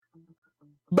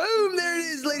Boom, there it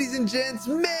is, ladies and gents.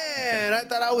 Man, I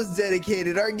thought I was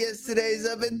dedicated. Our guest today is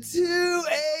up at 2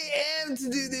 a.m. to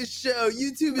do this show.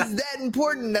 YouTube is that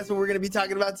important. That's what we're going to be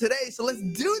talking about today. So let's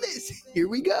do this. Here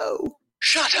we go.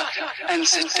 Shut up and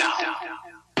sit down.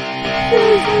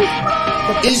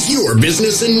 Is your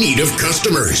business in need of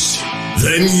customers?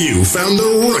 Then you found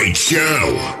the right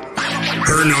show.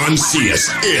 Hernan Cias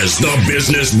is the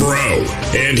business bro,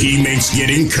 and he makes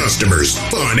getting customers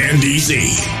fun and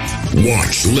easy.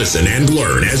 Watch, listen, and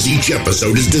learn as each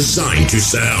episode is designed to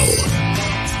sell.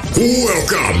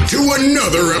 Welcome to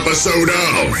another episode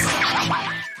of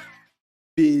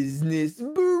Business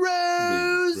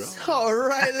Bros. All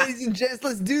right, ladies and gents,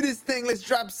 let's do this thing. Let's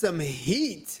drop some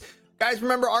heat. Guys,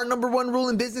 remember our number one rule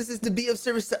in business is to be of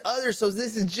service to others. So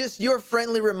this is just your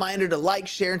friendly reminder to like,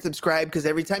 share, and subscribe, because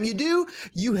every time you do,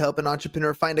 you help an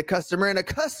entrepreneur find a customer and a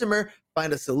customer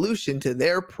find a solution to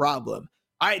their problem.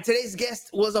 All right, today's guest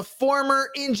was a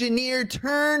former engineer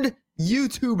turned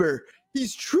YouTuber.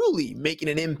 He's truly making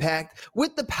an impact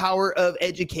with the power of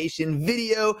education,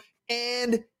 video,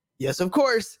 and yes, of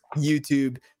course,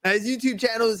 YouTube. Now, his YouTube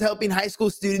channel is helping high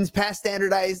school students pass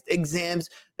standardized exams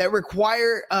that are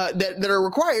required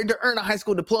to earn a high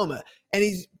school diploma. And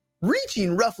he's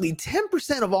reaching roughly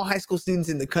 10% of all high school students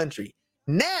in the country.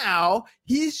 Now,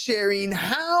 he's sharing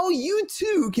how you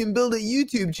too can build a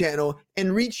YouTube channel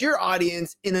and reach your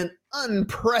audience in an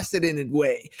unprecedented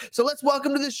way. So let's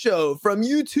welcome to the show from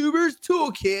YouTuber's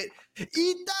Toolkit,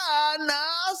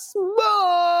 Itanas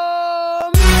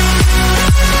Bomb.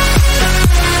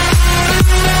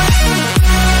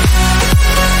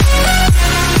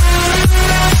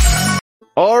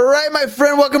 All right, my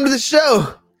friend, welcome to the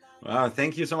show. Wow,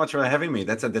 thank you so much for having me.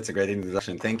 That's a great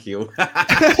introduction. Thank you.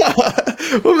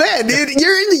 Well, man, dude,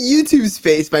 you're in the YouTube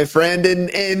space, my friend,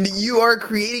 and you are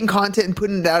creating content and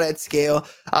putting it out at scale,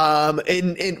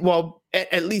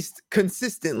 at least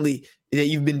consistently that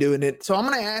you've been doing it. So I'm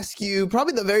going to ask you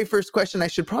probably the very first question I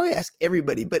should probably ask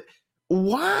everybody, but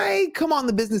why come on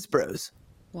the Business Bros?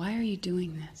 Why are you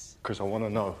doing this? Because I want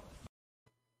to know.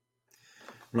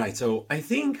 Right. So I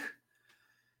think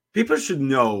people should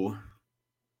know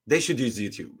they should use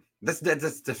YouTube. That's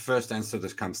the first answer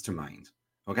that comes to mind.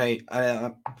 Okay.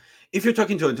 If you're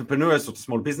talking to entrepreneurs or to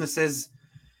small businesses,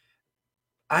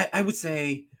 I would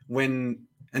say when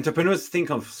entrepreneurs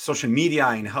think of social media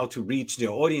and how to reach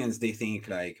their audience, they think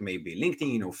like maybe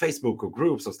LinkedIn or Facebook or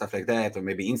groups or stuff like that, or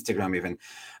maybe Instagram even.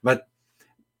 But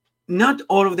not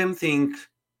all of them think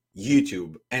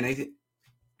YouTube. And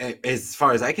as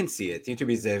far as I can see it,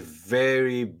 YouTube is a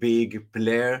very big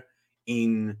player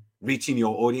in reaching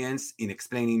your audience, in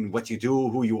explaining what you do,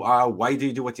 who you are, why do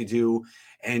you do what you do,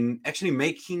 and actually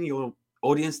making your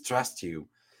audience trust you.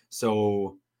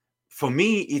 So for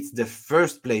me, it's the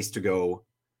first place to go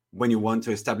when you want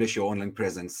to establish your online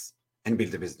presence and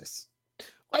build a business.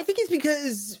 I think it's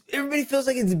because everybody feels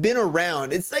like it's been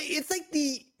around. It's like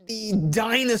the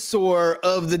dinosaur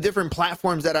of the different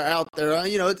platforms that are out there.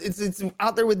 It's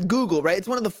out there with Google, right? It's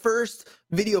one of the first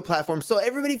video platforms. So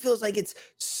everybody feels like it's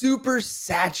super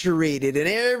saturated and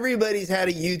everybody's had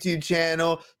a YouTube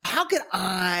channel. How could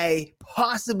I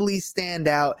possibly stand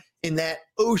out in that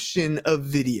ocean of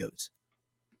videos?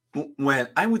 Well,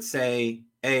 I would say,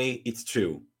 it's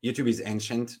true. YouTube is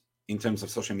ancient in terms of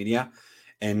social media,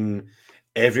 and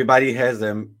everybody has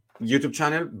a YouTube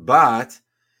channel, but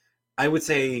I would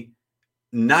say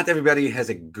not everybody has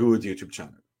a good YouTube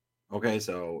channel. Okay,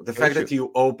 so the fact that you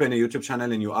open a YouTube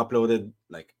channel and you uploaded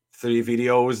like 3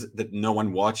 videos that no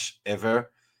one watched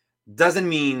ever doesn't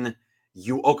mean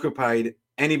you occupied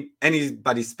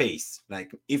anybody's space.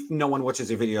 Like if no one watches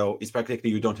your video, it's practically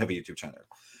you don't have a YouTube channel.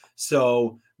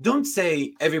 So don't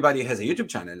say everybody has a YouTube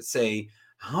channel. Say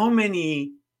how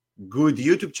many good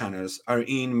YouTube channels are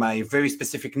in my very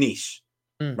specific niche,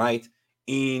 right?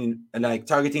 In like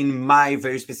targeting my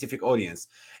very specific audience.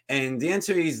 And the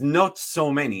answer is not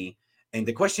so many. And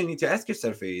the question you need to ask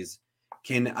yourself is,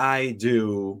 can I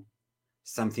do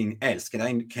something else?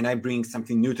 Can I bring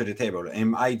something new to the table?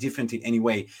 Am I different in any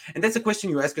way? And that's a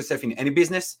question you ask yourself in any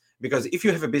business, because if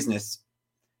you have a business,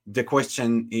 the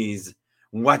question is,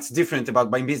 what's different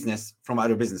about my business from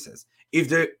other businesses? If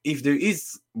there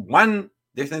is one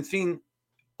different thing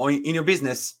in your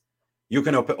business, you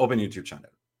can open a YouTube channel,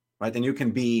 right? And you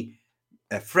can be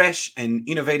fresh and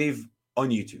innovative on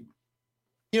YouTube.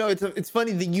 It's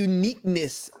funny, the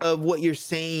uniqueness of what you're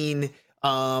saying,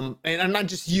 and I'm not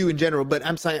just you in general, but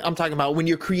I'm talking about when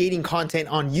you're creating content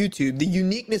on YouTube, the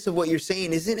uniqueness of what you're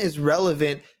saying isn't as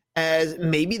relevant as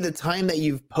maybe the time that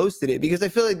you've posted it, because I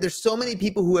feel like there's so many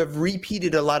people who have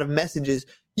repeated a lot of messages.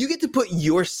 You get to put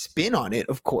your spin on it,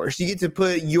 of course. You get to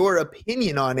put your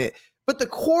opinion on it. but the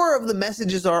core of the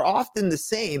messages are often the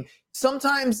same.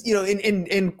 Sometimes, you know,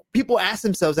 and people ask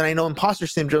themselves, and I know imposter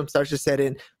syndrome starts to set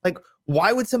in, like,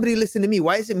 why would somebody listen to me?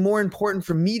 Why is it more important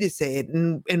for me to say it?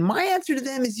 And my answer to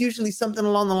them is usually something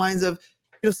along the lines of,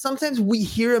 you know, sometimes we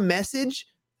hear a message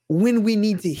when we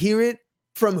need to hear it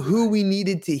from who we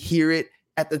needed to hear it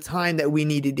at the time that we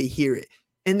needed to hear it.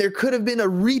 And there could have been a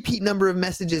repeat number of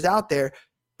messages out there,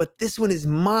 but this one is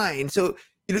mine. So,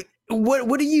 you know,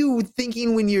 what are you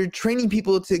thinking when you're training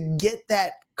people to get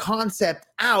that concept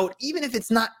out, even if it's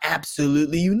not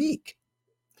absolutely unique?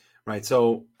 Right.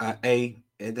 So,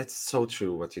 that's so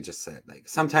true what you just said. Like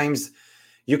sometimes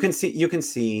you can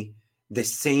see the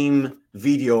same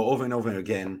video over and over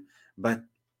again, but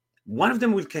one of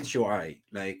them will catch your eye.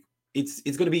 Like it's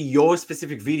going to be your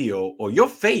specific video or your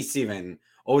face even,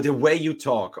 or the way you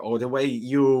talk or the way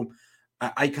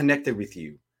I connected with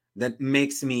you that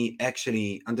makes me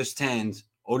actually understand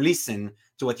or listen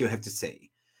to what you have to say.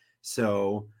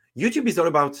 So YouTube is all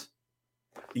about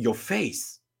your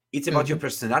face. It's about your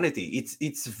personality.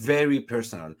 It's very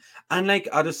personal. Unlike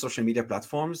other social media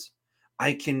platforms,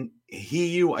 I can hear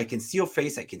you, I can see your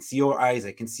face, I can see your eyes,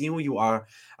 I can see who you are,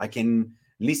 I can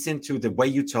listen to the way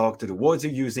you talk, to the words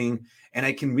you're using, and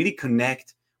I can really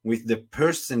connect with the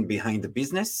person behind the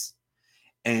business.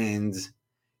 And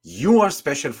you are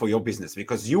special for your business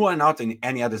because you are not in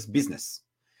any other's business.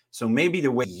 So maybe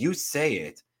the way you say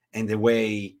it and the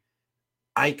way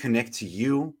I connect to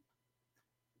you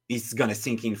is going to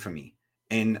sink in for me.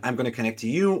 And I'm going to connect to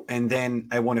you. And then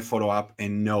I want to follow up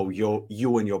and know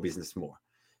you and your business more.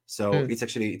 So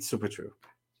it's super true.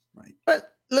 Right.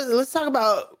 But let's talk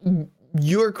about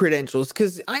your credentials,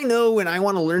 because I know when I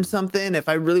want to learn something, if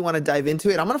I really want to dive into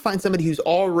it, I'm going to find somebody who's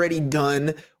already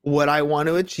done what I want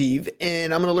to achieve,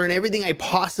 and I'm going to learn everything I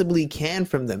possibly can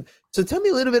from them. So tell me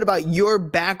a little bit about your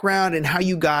background and how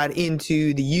you got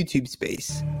into the YouTube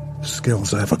space.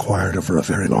 Skills I've acquired over a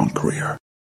very long career.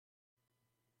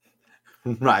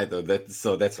 Right.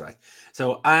 That's right.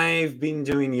 So I've been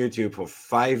doing YouTube for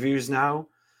 5 years now.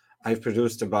 I've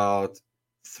produced about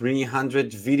 300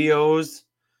 videos,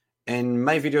 and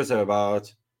my videos are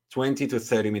about 20 to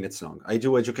 30 minutes long. I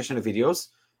do educational videos,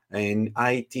 and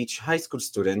I teach high school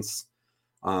students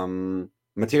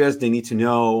materials they need to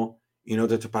know in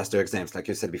order to pass their exams, like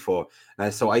you said before.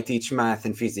 So I teach math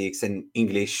and physics and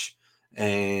English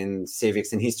and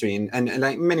civics and history and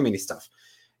like many stuff.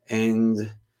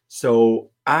 And so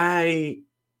I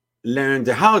learned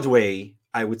the hard way,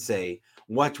 I would say,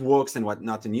 what works and what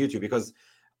not on YouTube, because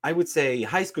I would say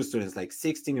high school students, like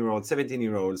 16-year-olds,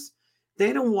 17-year-olds,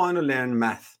 they don't want to learn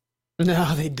math.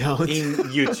 No, they don't. In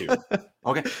YouTube.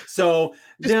 Okay. So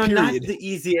they're not the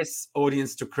easiest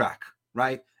audience to crack,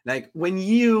 right? Like when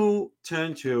you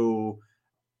turn to,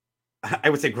 I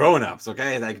would say grown-ups,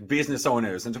 okay? Like business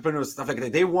owners, entrepreneurs, stuff like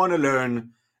that. They want to learn,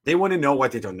 they want to know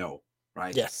what they don't know,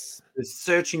 right? Yes. They're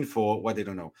searching for what they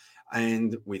don't know.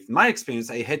 And with my experience,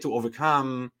 I had to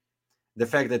overcome the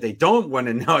fact that they don't want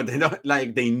to know, they don't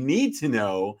like, they need to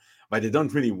know, but they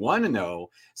don't really want to know.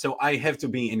 So I have to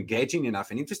be engaging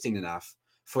enough and interesting enough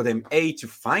for them, A, to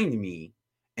find me,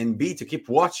 and B, to keep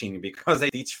watching, because I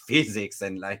teach physics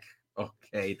and like,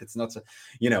 okay, that's not,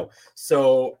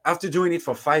 So after doing it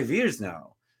for 5 years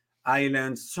now, I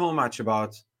learned so much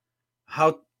about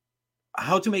how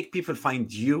to make people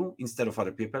find you instead of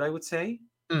other people, I would say.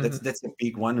 That's a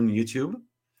big one on YouTube.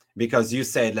 Because you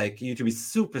said like YouTube is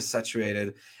super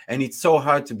saturated and it's so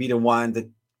hard to be the one that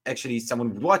actually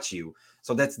someone would watch you.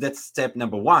 So that's step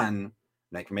number one,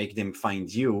 like make them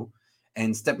find you.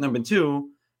 And step number two,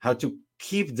 how to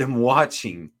keep them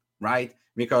watching, right?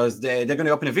 Because they're going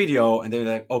to open a video and they're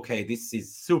like, okay, this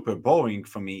is super boring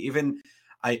for me.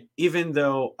 Even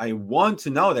though I want to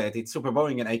know that it's super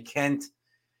boring and I can't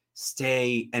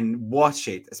stay and watch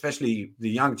it, especially the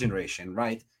young generation,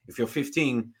 right? If you're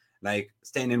 15, like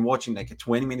staying and watching like a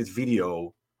 20-minute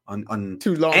video on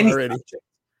too long any already. subject,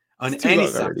 on any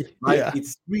subject, right? Yeah.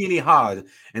 It's really hard,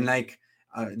 and like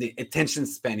the attention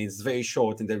span is very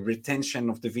short, and the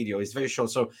retention of the video is very short.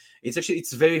 So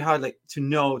it's very hard, like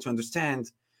to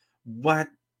understand what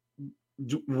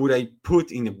would I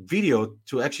put in a video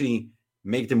to actually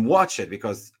make them watch it,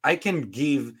 because I can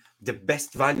give the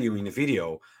best value in a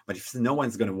video, but if no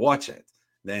one's going to watch it,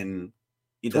 then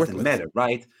it doesn't matter,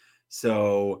 right?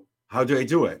 So how do I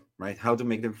do it, right? How to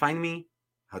make them find me,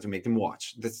 how to make them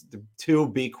watch. That's the two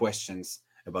big questions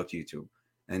about YouTube.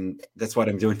 And that's what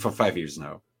I'm doing for 5 years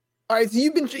now. All right, so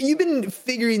you've been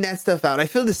figuring that stuff out. I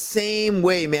feel the same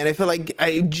way, man. I feel like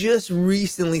I just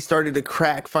recently started to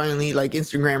crack finally like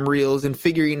Instagram Reels and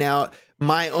figuring out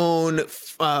my own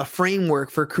framework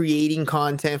for creating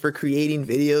content, for creating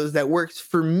videos that works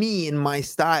for me and my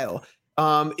style.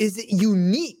 Is it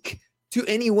unique to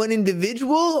any one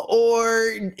individual,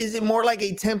 or is it more like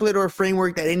a template or a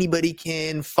framework that anybody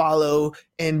can follow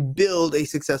and build a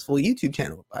successful YouTube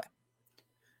channel by?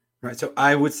 Right. So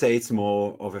I would say it's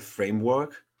more of a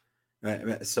framework.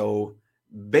 Right? So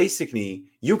basically,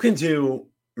 you can do,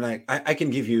 like, I can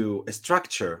give you a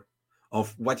structure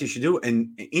of what you should do,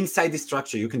 and inside this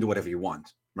structure, you can do whatever you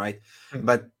want, right? Mm.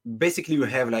 But basically, you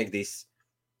have like this,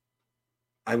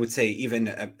 I would say,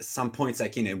 even some points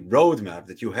like in a roadmap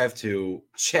that you have to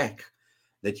check,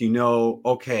 that you know,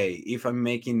 okay, if I'm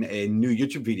making a new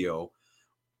YouTube video,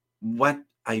 what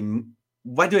do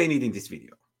I need in this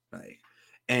video, right?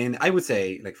 And I would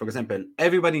say, like, for example,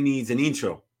 everybody needs an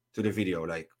intro to the video.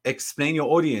 Like, explain your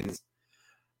audience,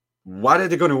 what are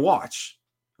they going to watch?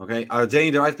 Okay, are they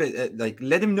in the right place? Like,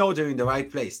 let them know they're in the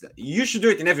right place. You should do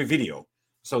it in every video.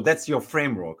 So that's your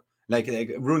framework, like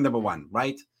rule number one,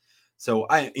 right? So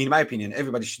in my opinion,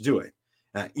 everybody should do it.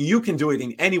 You can do it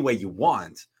in any way you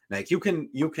want. Like, you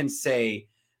can say,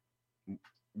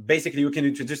 basically, you can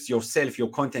introduce yourself, your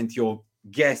content, your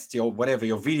guest, your whatever,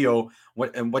 your video,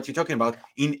 what you're talking about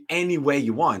in any way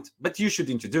you want, but you should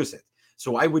introduce it.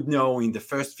 So I would know in the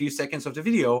first few seconds of the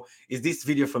video, is this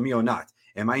video for me or not?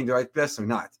 Am I in the right place or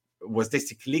not? Was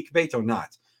this a clickbait or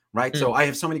not? Right. So I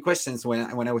have so many questions when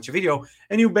I watch a video,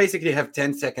 and you basically have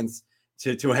 10 seconds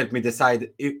to help me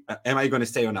decide if am I going to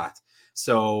stay or not.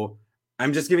 So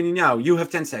I'm just giving you now, you have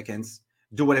 10 seconds,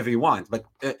 do whatever you want. But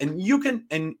and you can,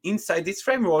 and inside this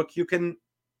framework, you can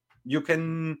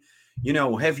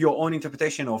have your own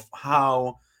interpretation of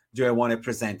how do I want to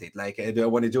present it. Like, do I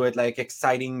want to do it like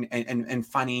exciting and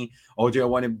funny, or do I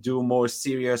want to do more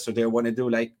serious, or do I want to do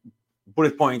like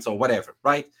bullet points or whatever,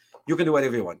 right? You can do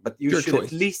whatever you want, but you should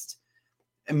at least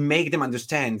make them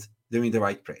understand they're in the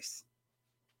right place.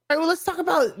 All right, well, let's talk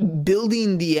about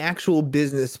building the actual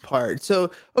business part.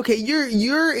 So, okay,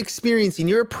 you're experiencing,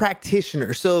 you're a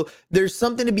practitioner. So there's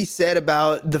something to be said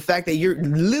about the fact that you're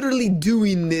literally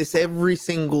doing this every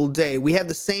single day. We have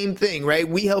the same thing, right?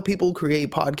 We help people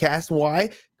create podcasts. Why?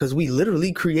 Because we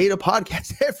literally create a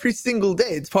podcast every single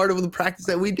day. It's part of the practice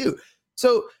that we do.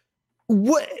 So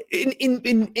what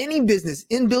in any business,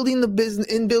 in building the business,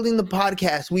 in building the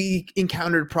podcast, we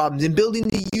encountered problems. In building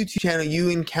the YouTube channel, you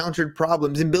encountered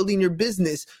problems. In building your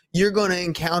business, you're going to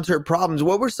encounter problems.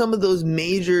 What were some of those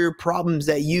major problems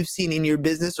that you've seen in your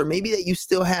business, or maybe that you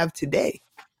still have today?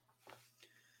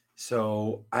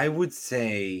 So I would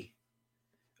say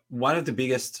one of the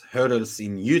biggest hurdles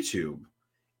in YouTube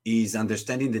is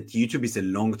understanding that YouTube is a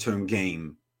long-term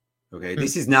game. Okay,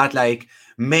 this is not like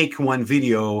make one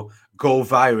video, go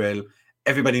viral,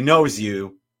 everybody knows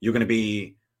you, you're going to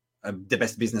be the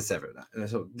best business ever.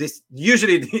 So this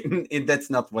usually that's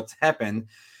not what's happened.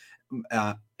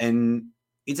 And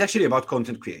it's actually about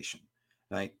content creation.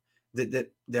 Like,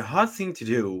 the hard thing to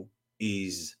do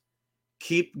is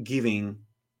keep giving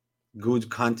good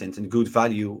content and good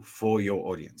value for your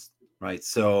audience, right?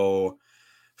 So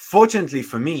fortunately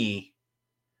for me,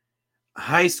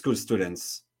 high school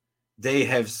students, they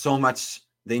have so much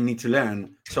they need to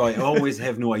learn. So I always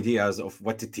have no ideas of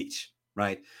what to teach,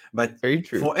 right? But Very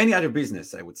true. For any other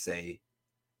business, I would say,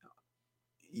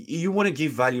 you want to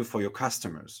give value for your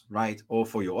customers, right? Or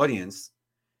for your audience.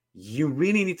 You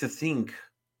really need to think,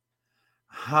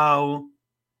 how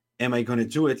am I going to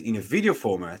do it in a video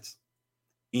format,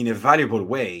 in a valuable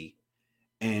way?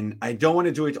 And I don't want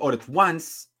to do it all at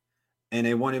once. And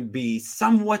I want to be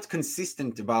somewhat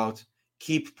consistent about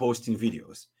keep posting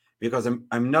videos, because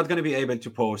I'm not going to be able to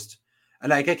post,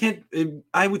 like,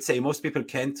 I would say most people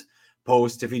can't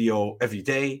post a video every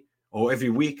day or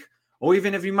every week or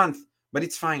even every month, but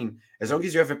it's fine. As long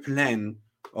as you have a plan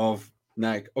of,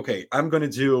 like, okay, I'm going to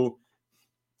do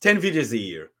 10 videos a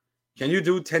year. Can you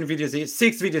do 10 videos a year?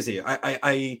 6 videos a year.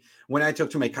 I when I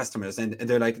talk to my customers, and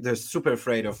they're super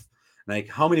afraid of, like,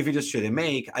 how many videos should I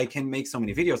make? I can make so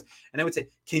many videos. And I would say,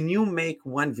 can you make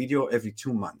one video every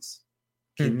 2 months?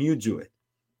 Can you do it?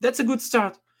 That's a good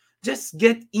start. Just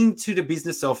get into the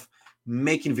business of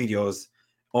making videos,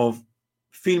 of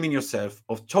filming yourself,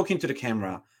 of talking to the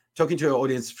camera, talking to your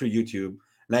audience through YouTube.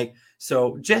 Like,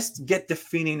 so just get the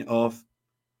feeling of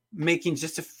making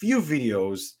just a few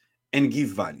videos and give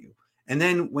value. And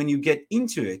then when you get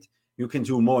into it, you can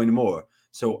do more and more.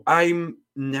 So I'm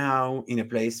now in a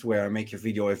place where I make a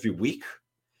video every week,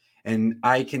 and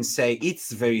I can say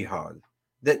it's very hard.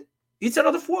 That it's a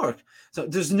lot of work. So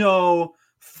there's no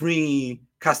free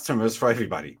customers for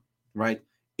everybody, right?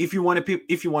 If you want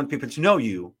people to know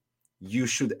you, you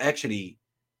should actually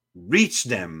reach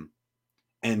them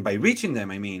And by reaching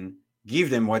them, I mean, give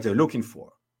them what they're looking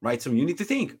for, right? So you need to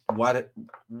think, what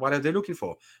are they looking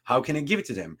for? How can I give it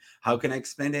to them? How can I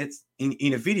explain it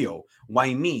in a video?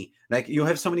 Why me? Like, you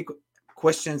have so many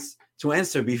questions to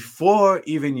answer before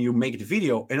even you make the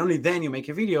video, and only then you make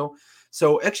a video.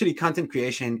 So actually, content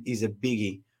creation is a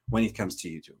biggie when it comes to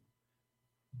YouTube.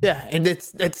 Yeah, and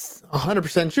that's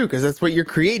 100% true, because that's what you're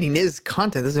creating is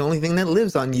content. That's the only thing that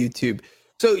lives on YouTube.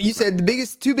 So you said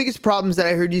the two biggest problems that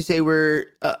I heard you say were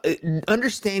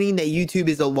understanding that YouTube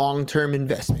is a long-term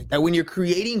investment. That when you're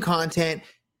creating content,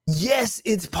 yes,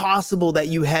 it's possible that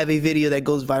you have a video that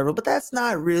goes viral, but that's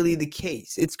not really the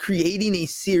case. It's creating a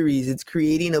series. It's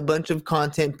creating a bunch of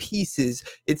content pieces.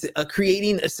 It's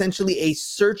creating essentially a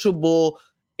searchable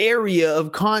area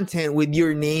of content with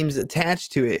your names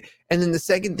attached to it. And then the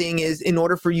second thing is, in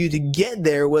order for you to get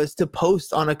there was to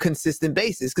post on a consistent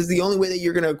basis, because the only way that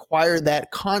you're going to acquire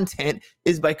that content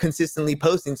is by consistently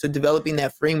posting. So developing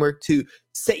that framework to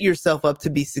set yourself up to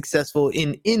be successful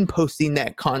in posting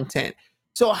that content.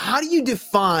 So how do you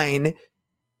define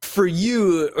for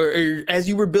you, or as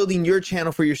you were building your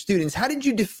channel for your students, how did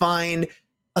you define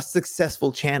a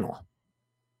successful channel?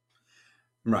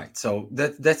 Right. So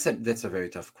that's a very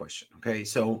tough question. Okay.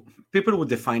 So people would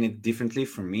define it differently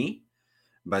from me,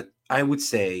 but I would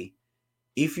say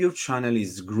if your channel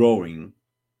is growing,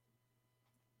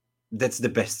 that's the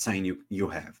best sign you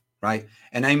have, right?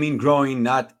 And I mean growing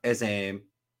not as in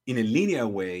a linear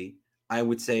way, I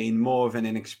would say in more of an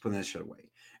exponential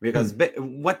way. Because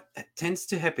what tends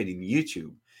to happen in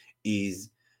YouTube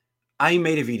is I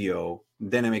made a video,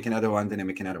 then I make another one, then I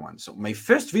make another one. So my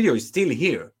first video is still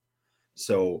here.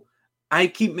 So I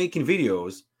keep making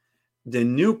videos. The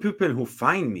new people who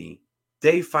find me,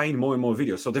 they find more and more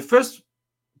videos. So the first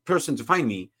person to find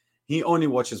me, he only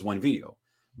watches one video.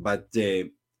 But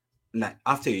like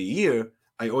after a year,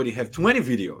 I already have 20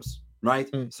 videos, right?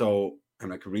 So I'm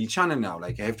like a real channel now.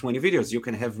 Like I have 20 videos. You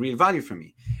can have real value from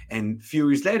me. And a few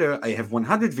years later, I have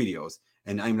 100 videos.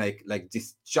 And I'm like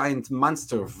this giant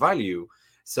monster of value.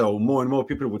 So more and more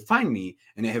people would find me.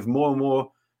 And I have more and more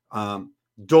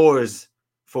doors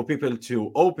for people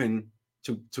to open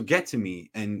to get to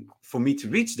me and for me to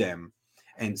reach them.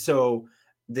 And so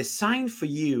the sign for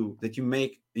you that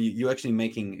you're actually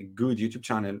making a good YouTube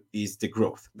channel is the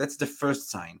growth. That's the first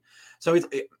sign. So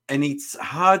it's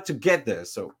hard to get there.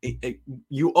 So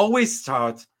you always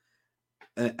start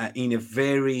in a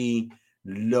very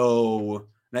low,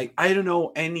 like, I don't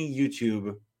know any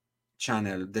YouTube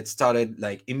channel that started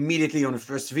like immediately on the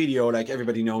first video, like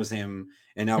everybody knows him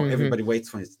and now everybody waits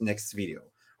for his next video,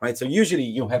 right? So usually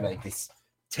you have like this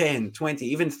 10, 20,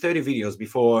 even 30 videos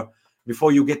before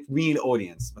you get real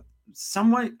audience. But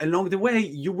somewhere along the way,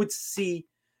 you would see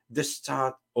the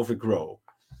start of a grow.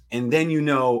 And then you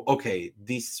know, okay,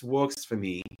 this works for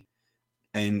me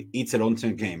and it's a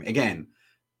long-term game. Again,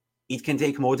 it can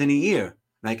take more than a year.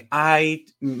 Like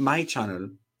my channel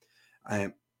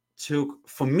took,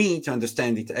 for me to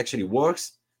understand it actually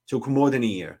works, took more than a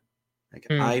year. Like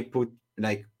I put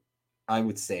like, I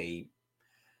would say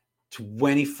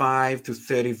 25 to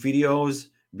 30 videos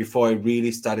before I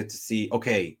really started to see,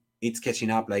 okay, it's catching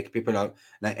up. Like people are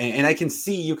like, and I can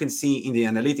see, you can see in the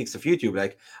analytics of YouTube,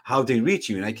 like how they reach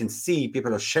you. And I can see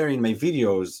people are sharing my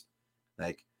videos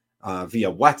like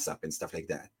via WhatsApp and stuff like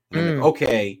that. And I'm like,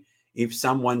 okay, if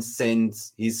someone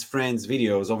sends his friends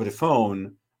videos over the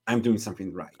phone, I'm doing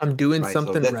something right. I'm doing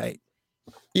something right.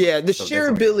 Yeah, the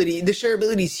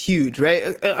shareability is huge, right?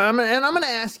 I'm gonna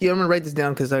ask you. I'm gonna write this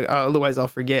down because otherwise I'll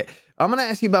forget. I'm gonna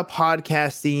ask you about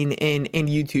podcasting and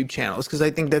YouTube channels because I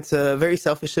think that's very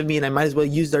selfish of me, and I might as well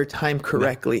use our time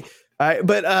correctly. Yeah. All right,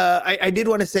 but I did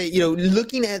want to say,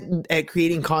 looking at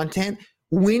creating content,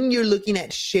 when you're looking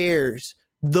at shares,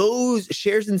 those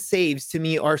shares and saves to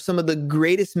me are some of the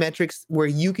greatest metrics where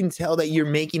you can tell that you're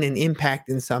making an impact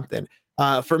in something.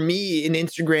 For me in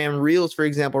Instagram Reels, for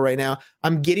example, right now,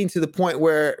 I'm getting to the point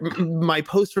where my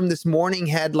post from this morning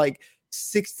had like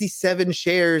 67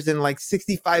 shares and like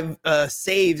 65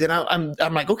 saves. And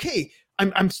I'm like, okay,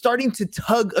 I'm starting to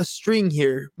tug a string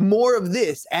here. More of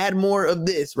this, add more of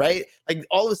this, right? Like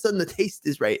all of a sudden the taste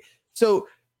is right. So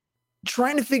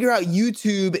trying to figure out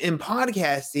YouTube and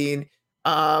podcasting,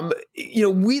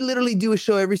 we literally do a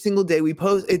show every single day. We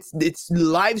post, it's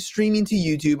live streaming to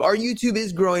YouTube. Our YouTube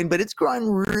is growing, but it's growing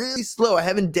really slow. I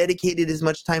haven't dedicated as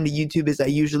much time to YouTube as I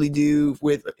usually do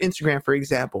with Instagram, for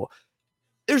example.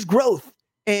 There's growth,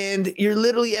 and you're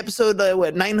literally episode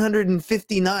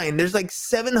 959. There's like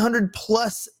 700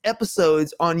 plus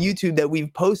episodes on YouTube that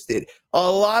we've posted.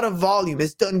 A lot of volume.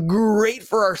 It's done great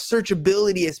for our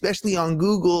searchability, especially on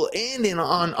Google and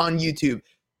on YouTube.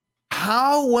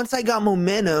 how, once I got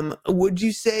momentum, would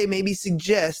you say maybe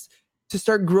suggest to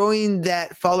start growing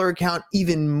that follower count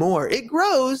even more? It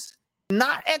grows,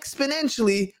 not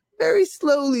exponentially, very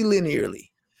slowly, linearly.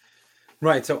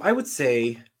 Right. So I would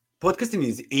say podcasting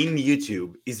is in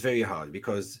YouTube is very hard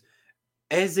because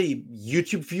as a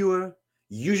YouTube viewer,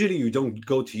 usually you don't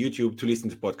go to YouTube to listen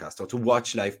to podcasts or to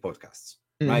watch live podcasts,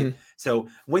 right? Mhm. So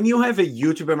when you have a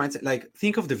YouTuber mindset, like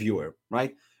think of the viewer,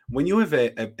 right? When you have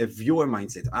a viewer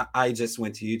mindset, I just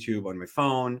went to YouTube on my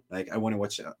phone, like I want to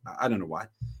watch, I don't know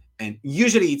what. And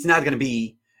usually it's not going to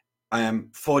be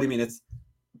 40 minutes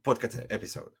podcast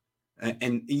episode.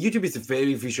 And YouTube is a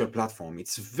very visual platform.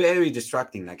 It's very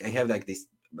distracting. Like I have like these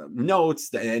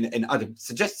notes and other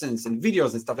suggestions and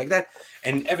videos and stuff like that.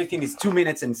 And everything is 2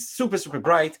 minutes and super, super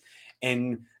bright.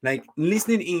 And like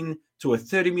listening in to a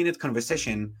 30-minute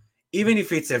conversation, even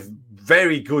if it's a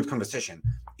very good conversation,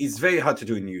 is very hard to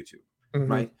do in YouTube,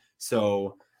 right?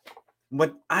 So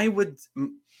what I would,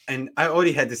 and I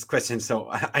already had this question, so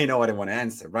I know what I want to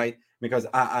answer, right? Because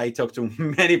I talk to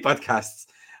many podcasts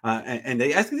and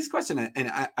they ask this question,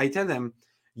 and I tell them,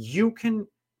 you can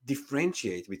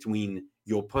differentiate between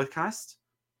your podcast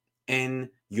and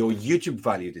your YouTube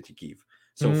value that you give.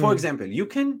 So, for example, you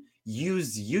can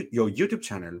use your YouTube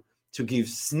channel to give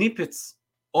snippets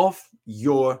of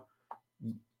your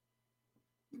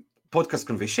podcast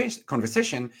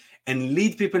conversation and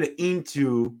lead people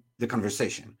into the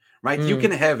conversation, right? You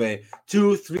can have a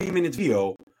 2-3 minute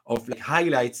video of like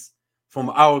highlights from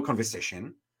our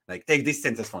conversation. Like take this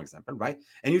sentence, for example, right?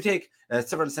 And you take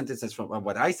several sentences from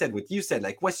what I said, what you said,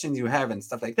 like questions you have and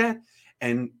stuff like that.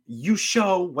 And you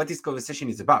show what this conversation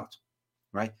is about,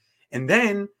 right? And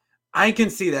then I can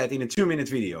see that in a 2-minute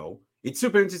video. It's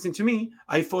super interesting to me.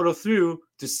 I follow through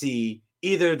to see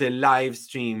either the live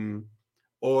stream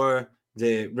or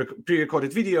the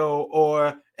pre-recorded video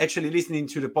or actually listening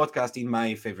to the podcast in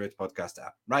my favorite podcast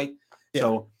app, right? Yeah.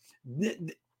 So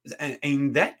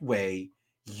in that way,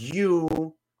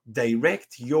 you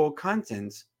direct your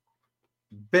content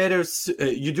better,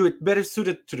 you do it better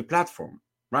suited to the platform,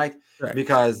 right?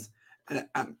 Because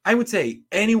I would say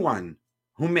anyone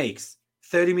who makes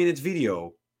 30-minute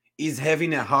video is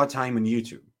having a hard time on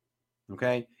YouTube.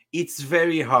 Okay, it's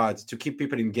very hard to keep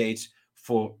people engaged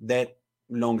for that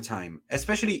long time,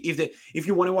 especially if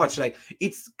you want to watch. Like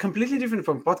it's completely different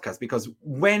from podcast, because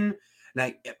when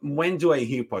do I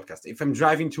hear podcast? If I'm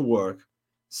driving to work,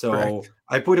 so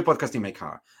I put a podcast in my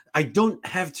car. I don't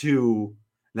have to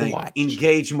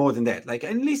engage more than that. Like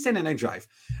I listen and I drive.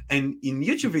 And in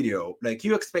YouTube video, like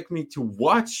you expect me to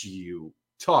watch you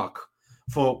talk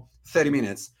for 30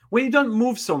 minutes when you don't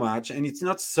move so much and it's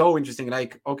not so interesting.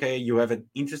 Like, okay, you have an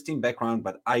interesting background,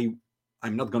 but I'm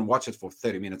not going to watch it for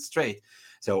 30 minutes straight.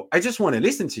 So I just want to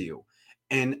listen to you.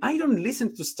 And I don't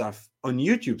listen to stuff on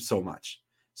YouTube so much.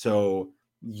 So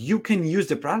you can use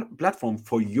the platform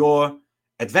for your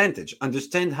advantage.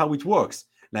 Understand how it works.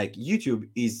 Like YouTube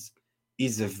is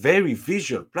a very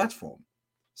visual platform.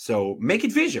 So make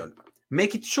it visual,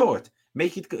 make it short,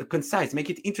 make it concise, make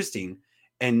it interesting.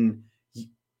 And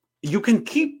you can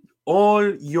keep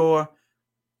all your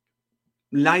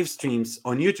live streams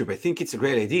on YouTube. I think it's a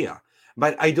great idea.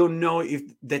 But I don't know if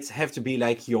that's have to be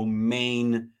like your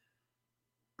main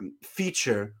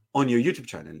feature on your YouTube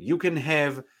channel. You can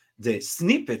have the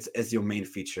snippets as your main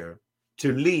feature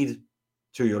to lead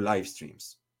to your live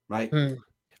streams, right?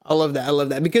 I love that. I love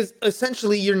that, because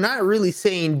essentially you're not really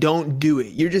saying don't do it.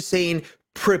 You're just saying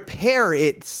prepare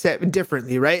it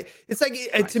differently, right? It's like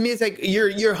to me, it's like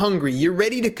you're hungry. You're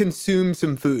ready to consume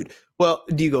some food. Well,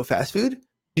 do you go fast food?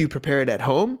 Do you prepare it at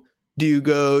home? Do you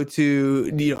go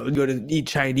to eat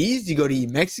Chinese? Do you go to eat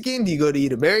Mexican? Do you go to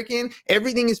eat American?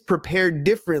 Everything is prepared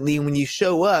differently. And when you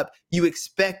show up, you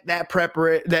expect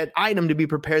that item to be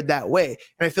prepared that way.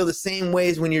 And I feel the same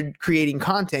ways when you're creating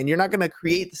content. You're not going to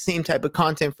create the same type of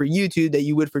content for YouTube that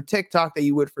you would for TikTok, that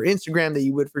you would for Instagram, that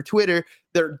you would for Twitter.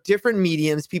 There are different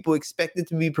mediums. People expect it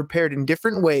to be prepared in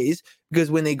different ways because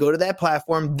when they go to that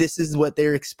platform, this is what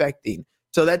they're expecting.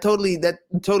 So that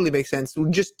totally makes sense.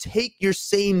 Just take your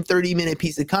same 30-minute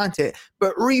piece of content,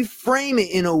 but reframe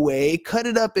it in a way, cut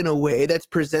it up in a way that's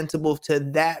presentable to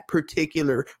that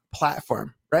particular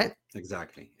platform, right?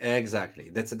 Exactly.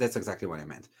 That's exactly what I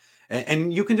meant.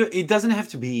 And you can do it. Doesn't have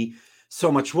to be so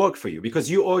much work for you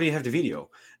because you already have the video.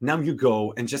 Now you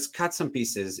go and just cut some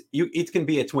pieces. It can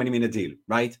be a 20-minute deal,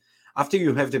 right? After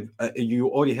you have you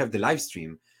already have the live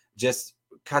stream, just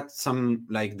cut some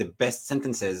like the best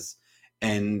sentences.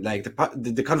 And like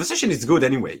the conversation is good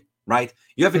anyway, right?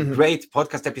 You have a great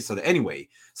podcast episode anyway.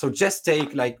 So just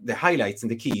take like the highlights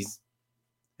and the keys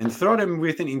and throw them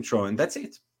with an intro, and that's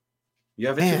it. You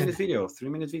have a Man. 2-minute video,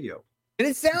 3-minute video. And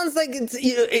it sounds like it's,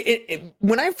 you know,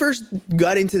 when I first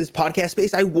got into this podcast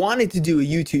space, I wanted to do a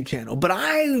YouTube channel, but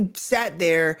I sat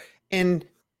there and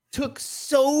took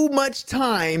so much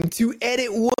time to edit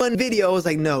one video. I was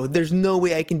like, no, there's no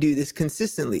way I can do this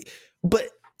consistently. But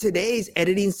today's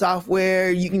editing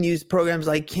software, you can use programs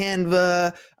like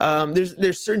Canva.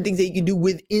 There's certain things that you can do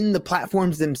within the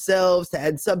platforms themselves to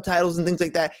add subtitles and things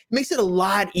like that. It makes it a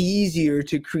lot easier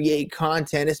to create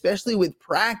content, especially with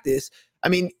practice. I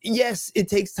mean, yes, it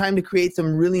takes time to create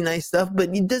some really nice stuff,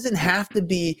 but it doesn't have to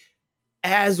be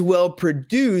as well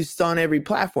produced on every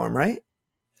platform, right?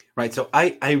 Right. So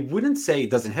I wouldn't say it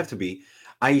doesn't have to be.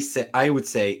 I would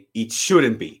say it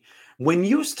shouldn't be. When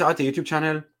you start a YouTube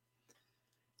channel,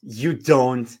 you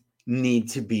don't need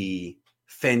to be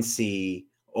fancy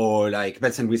or like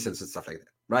bells and whistles and stuff like that,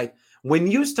 right? When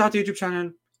you start a YouTube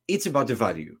channel, it's about the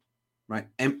value, right?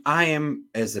 And I am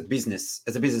as a business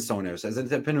owner, as an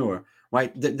entrepreneur,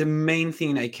 right? The main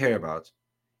thing I care about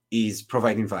is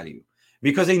providing value,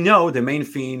 because I know the main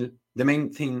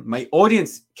thing my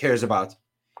audience cares about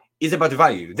is about the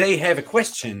value. They have a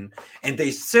question and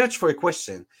they search for a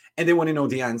question and they want to know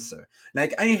the answer.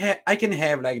 Like I can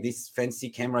have like this fancy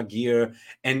camera gear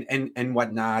and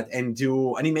whatnot, and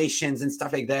do animations and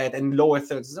stuff like that, and lower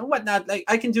thirds and whatnot. Like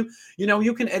I can do, you know,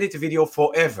 you can edit a video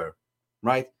forever,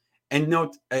 right? And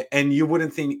you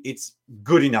wouldn't think it's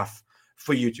good enough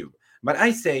for YouTube. But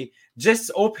I say, just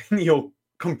open your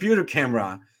computer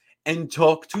camera and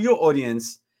talk to your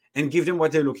audience and give them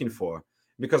what they're looking for,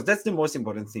 because that's the most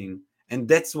important thing. And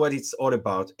that's what it's all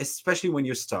about, especially when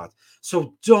you start.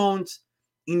 So don't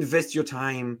invest your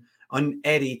time on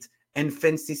edit and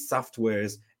fancy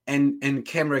softwares and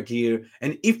camera gear.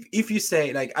 And if you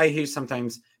say, like, I hear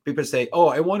sometimes people say, oh,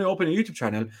 I want to open a YouTube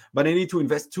channel, but I need to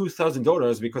invest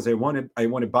 $2,000 because I want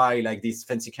to buy like this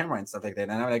fancy camera and stuff like that.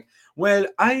 And I'm like, well,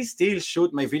 I still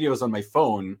shoot my videos on my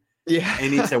phone. Yeah.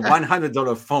 And it's a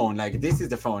 $100 phone. Like, this is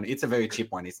the phone. It's a very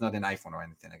cheap one. It's not an iPhone or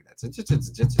anything like that. So it's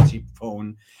just a cheap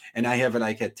phone. And I have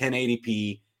like a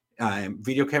 1080p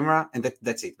video camera, and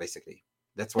that's it basically.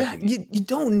 That's what you need. You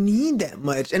don't need that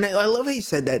much. And I love how you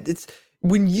said that. It's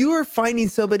when you are finding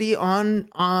somebody on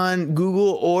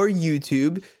Google or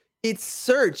YouTube, it's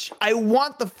search. I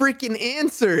want the freaking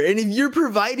answer. And if you're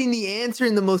providing the answer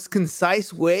in the most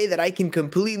concise way that I can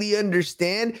completely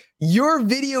understand, your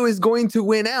video is going to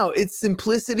win out. It's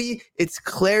simplicity, it's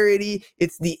clarity,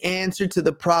 it's the answer to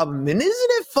the problem. And isn't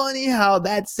it funny how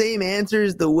that same answer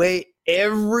is the way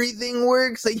everything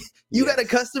works? Like, you got a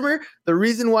customer, the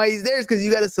reason why he's there is because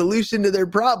you got a solution to their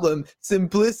problem.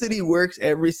 Simplicity works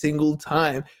every single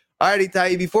time. Alrighty,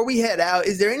 Tahi, before we head out,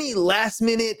 is there any last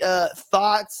minute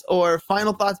thoughts or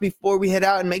final thoughts before we head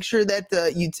out? And make sure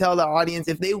that you tell the audience,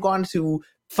 if they want to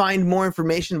find more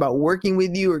information about working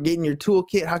with you or getting your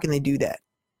toolkit, how can they do that?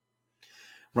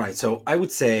 Right. So I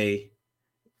would say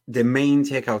the main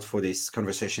takeout for this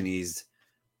conversation is,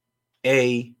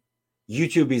 A,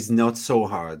 YouTube is not so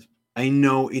hard. I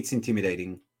know it's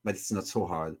intimidating, but it's not so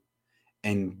hard.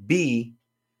 And B,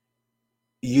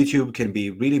 YouTube can be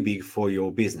really big for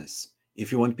your business.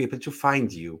 If you want people to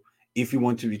find you, if you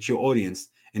want to reach your audience,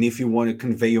 and if you want to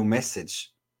convey your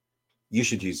message, you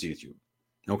should use YouTube.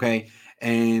 Okay.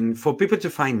 And for people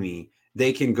to find me,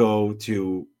 they can go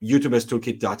to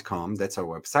youtuberstoolkit.com. That's our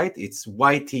website. It's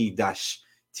yt-tk.com.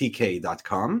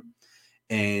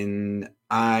 And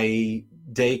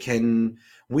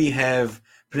we have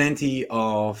plenty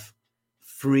of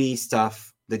free stuff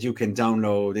that you can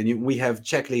download, and we have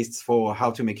checklists for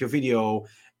how to make your video,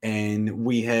 and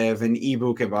we have an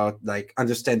ebook about like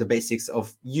understand the basics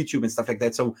of YouTube and stuff like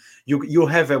that. So you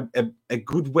have a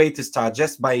good way to start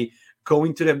just by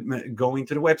going to the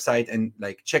website and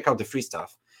like check out the free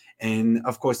stuff. And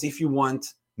of course, if you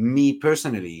want me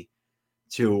personally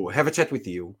to have a chat with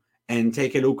you and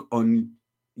take a look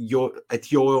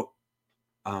at your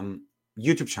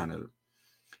YouTube channel,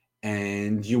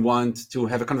 and you want to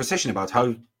have a conversation about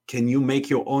how can you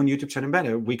make your own YouTube channel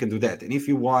better, we can do that. And if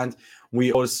you want,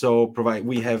 we also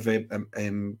we have a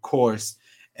course,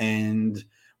 and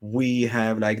we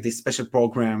have like this special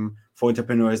program for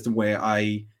entrepreneurs where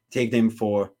I take them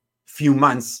for a few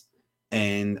months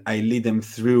and I lead them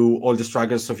through all the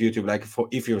struggles of YouTube. Like,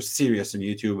 if you're serious on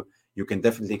YouTube, you can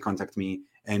definitely contact me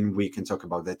and we can talk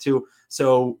about that too.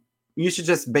 So you should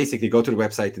just basically go to the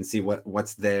website and see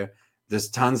what's there. There's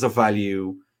tons of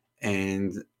value,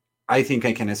 and I think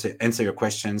I can answer your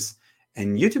questions.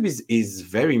 And YouTube is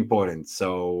very important,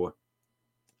 so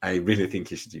I really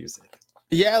think you should use it.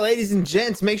 Yeah, ladies and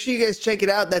gents, make sure you guys check it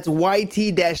out. That's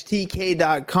yt-tk.com.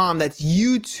 That's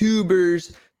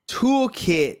YouTubers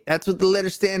Toolkit. That's what the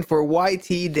letters stand for.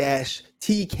 YT-TK.com.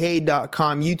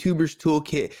 YouTubers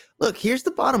Toolkit. Look, here's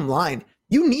the bottom line.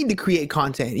 You need to create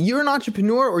content. You're an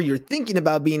entrepreneur or you're thinking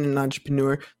about being an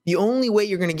entrepreneur. The only way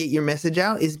you're going to get your message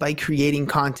out is by creating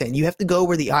content. You have to go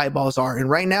where the eyeballs are. And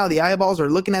right now, the eyeballs are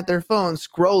looking at their phones,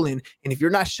 scrolling. And if you're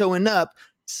not showing up,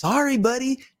 sorry,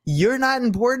 buddy, you're not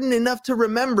important enough to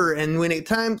remember. And when it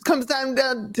comes time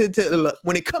to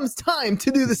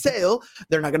do the sale,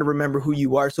 they're not going to remember who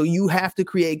you are. So you have to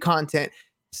create content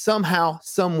somehow,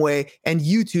 some way. And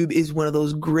YouTube is one of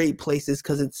those great places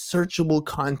because it's searchable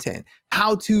content,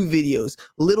 how-to videos,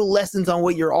 little lessons on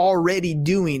what you're already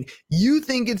doing. You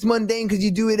think it's mundane because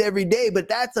you do it every day, but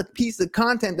that's a piece of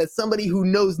content that somebody who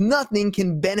knows nothing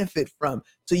can benefit from.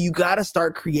 So you got to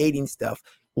start creating stuff.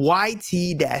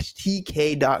 YT-TK.com,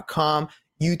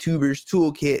 YouTubers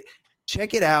Toolkit.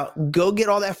 Check it out. Go get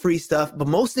all that free stuff. But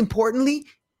most importantly,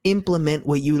 implement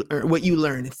what you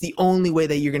learn. It's the only way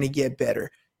that you're going to get better.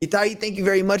 Itai, thank you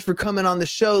very much for coming on the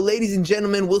show. Ladies and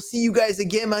gentlemen, we'll see you guys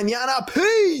again mañana.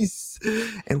 Peace.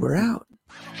 And we're out.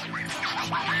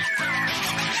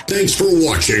 Thanks for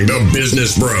watching The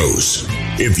Business Bros.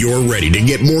 If you're ready to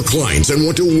get more clients and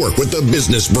want to work with The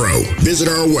Business Bro, visit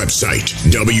our website,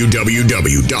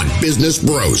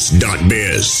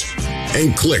 www.businessbros.biz,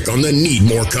 and click on the Need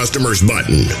More Customers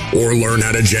button, or learn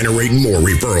how to generate more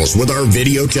referrals with our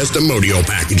video testimonial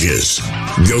packages.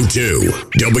 Go to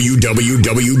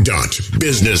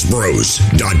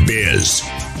www.businessbros.biz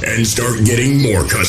and start getting more customers.